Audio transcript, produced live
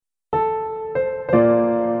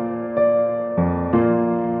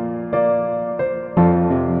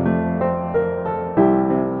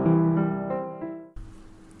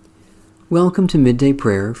Welcome to Midday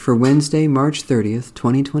Prayer for Wednesday, March 30th,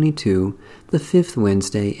 2022, the fifth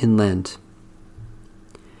Wednesday in Lent.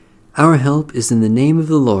 Our help is in the name of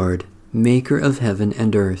the Lord, Maker of heaven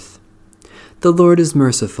and earth. The Lord is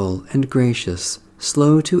merciful and gracious,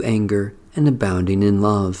 slow to anger, and abounding in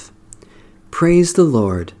love. Praise the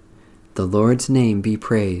Lord. The Lord's name be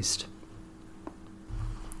praised.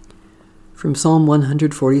 From Psalm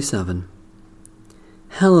 147.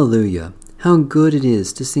 Hallelujah! How good it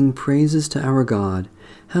is to sing praises to our God!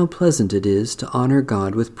 How pleasant it is to honor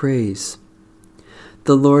God with praise!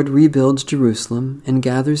 The Lord rebuilds Jerusalem and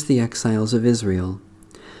gathers the exiles of Israel.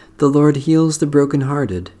 The Lord heals the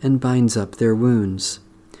brokenhearted and binds up their wounds.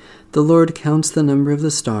 The Lord counts the number of the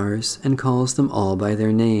stars and calls them all by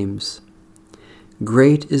their names.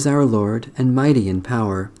 Great is our Lord and mighty in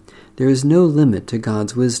power. There is no limit to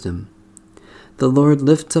God's wisdom. The Lord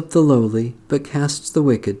lifts up the lowly, but casts the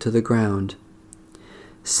wicked to the ground.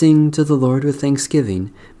 Sing to the Lord with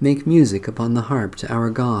thanksgiving, make music upon the harp to our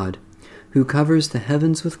God, who covers the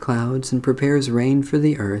heavens with clouds and prepares rain for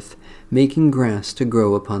the earth, making grass to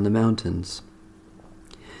grow upon the mountains.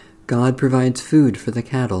 God provides food for the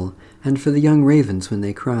cattle and for the young ravens when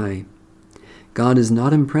they cry. God is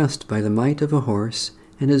not impressed by the might of a horse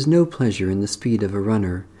and has no pleasure in the speed of a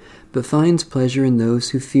runner, but finds pleasure in those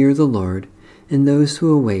who fear the Lord, in those who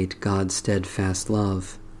await God's steadfast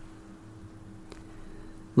love.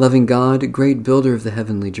 Loving God, great builder of the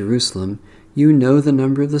heavenly Jerusalem, you know the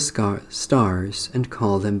number of the stars and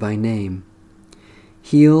call them by name.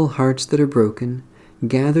 Heal hearts that are broken,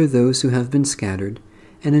 gather those who have been scattered,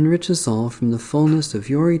 and enrich us all from the fullness of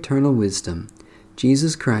your eternal wisdom,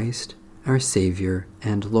 Jesus Christ, our Savior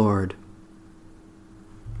and Lord.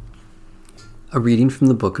 A reading from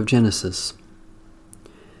the book of Genesis.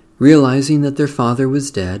 Realizing that their father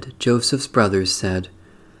was dead, Joseph's brothers said,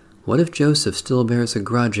 "What if Joseph still bears a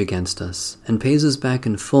grudge against us and pays us back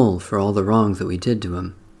in full for all the wrong that we did to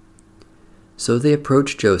him?" So they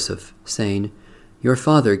approached Joseph, saying, "Your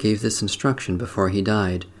father gave this instruction before he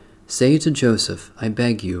died. Say to Joseph, I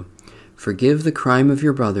beg you, forgive the crime of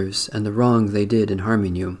your brothers and the wrong they did in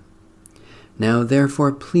harming you. Now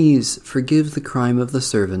therefore please forgive the crime of the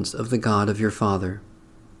servants of the God of your father."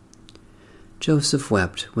 Joseph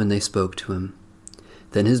wept when they spoke to him.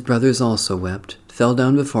 Then his brothers also wept, fell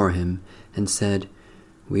down before him, and said,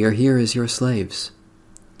 "We are here as your slaves."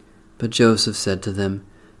 But Joseph said to them,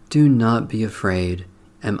 "Do not be afraid.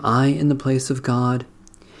 Am I in the place of God?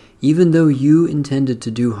 Even though you intended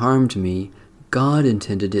to do harm to me, God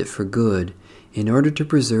intended it for good, in order to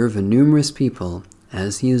preserve a numerous people,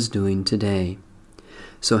 as he is doing today.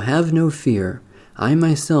 So have no fear. I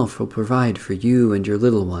myself will provide for you and your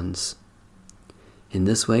little ones." In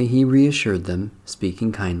this way he reassured them,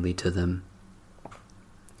 speaking kindly to them.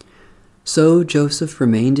 So Joseph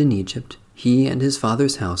remained in Egypt, he and his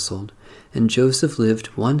father's household, and Joseph lived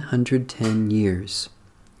 110 years.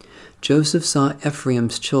 Joseph saw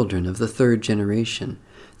Ephraim's children of the third generation.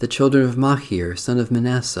 The children of Machir, son of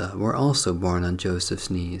Manasseh, were also born on Joseph's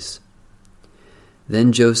knees.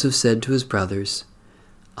 Then Joseph said to his brothers,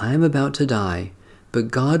 "I am about to die,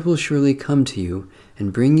 but God will surely come to you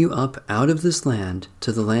and bring you up out of this land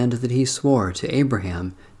to the land that he swore to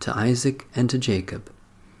Abraham, to Isaac, and to Jacob."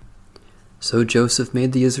 So Joseph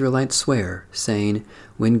made the Israelites swear, saying,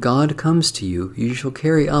 "When God comes to you, you shall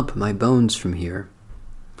carry up my bones from here."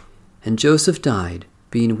 And Joseph died,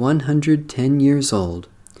 being 110 years old.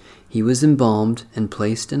 He was embalmed and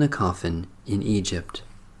placed in a coffin in Egypt.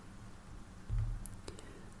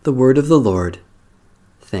 The word of the Lord.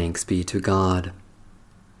 Thanks be to God.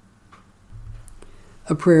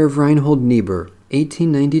 A prayer of Reinhold Niebuhr,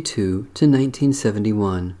 1892 to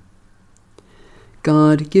 1971.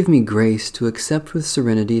 God, give me grace to accept with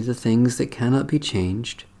serenity the things that cannot be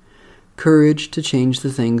changed, courage to change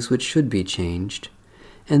the things which should be changed,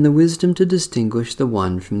 and the wisdom to distinguish the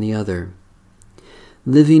one from the other.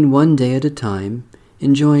 Living one day at a time,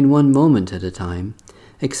 enjoying one moment at a time,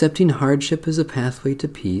 accepting hardship as a pathway to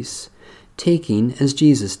peace, taking, as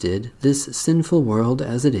Jesus did, this sinful world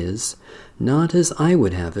as it is, not as I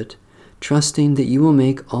would have it, trusting that you will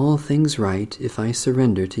make all things right if I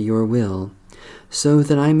surrender to your will, so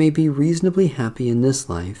that I may be reasonably happy in this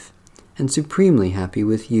life, and supremely happy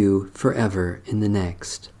with you forever in the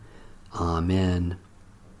next. Amen.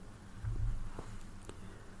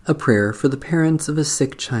 A prayer for the parents of a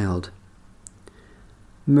sick child.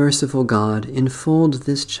 Merciful God, enfold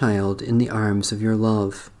this child in the arms of your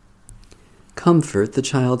love. Comfort the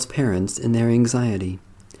child's parents in their anxiety.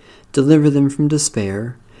 Deliver them from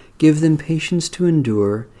despair, give them patience to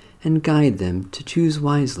endure, and guide them to choose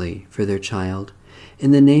wisely for their child.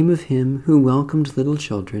 In the name of him who welcomed little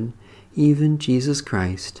children, even Jesus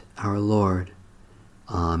Christ our Lord.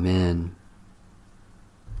 Amen.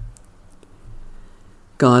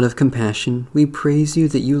 God of compassion, we praise you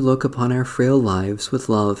that you look upon our frail lives with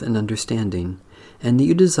love and understanding, and that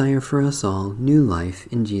you desire for us all new life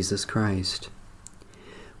in Jesus Christ.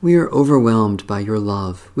 We are overwhelmed by your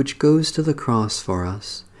love, which goes to the cross for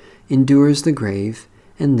us, endures the grave,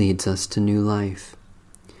 and leads us to new life.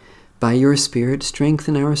 By your Spirit,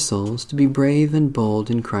 strengthen our souls to be brave and bold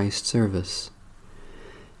in Christ's service.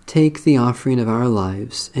 Take the offering of our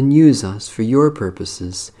lives and use us for your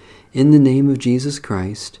purposes, in the name of Jesus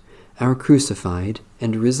Christ, our crucified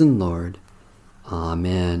and risen Lord.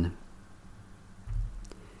 Amen.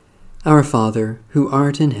 Our Father, who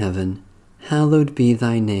art in heaven, hallowed be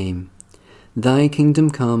thy name. Thy kingdom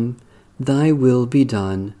come, thy will be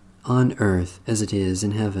done, on earth as it is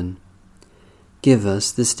in heaven. Give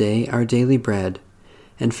us this day our daily bread,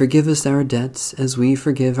 and forgive us our debts as we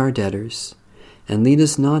forgive our debtors. And lead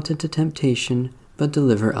us not into temptation, but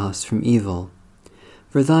deliver us from evil.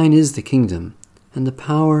 For thine is the kingdom, and the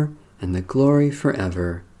power, and the glory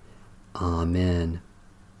forever. Amen.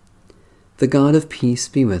 The God of peace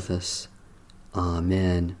be with us.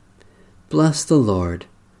 Amen. Bless the Lord.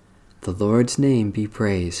 The Lord's name be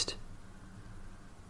praised.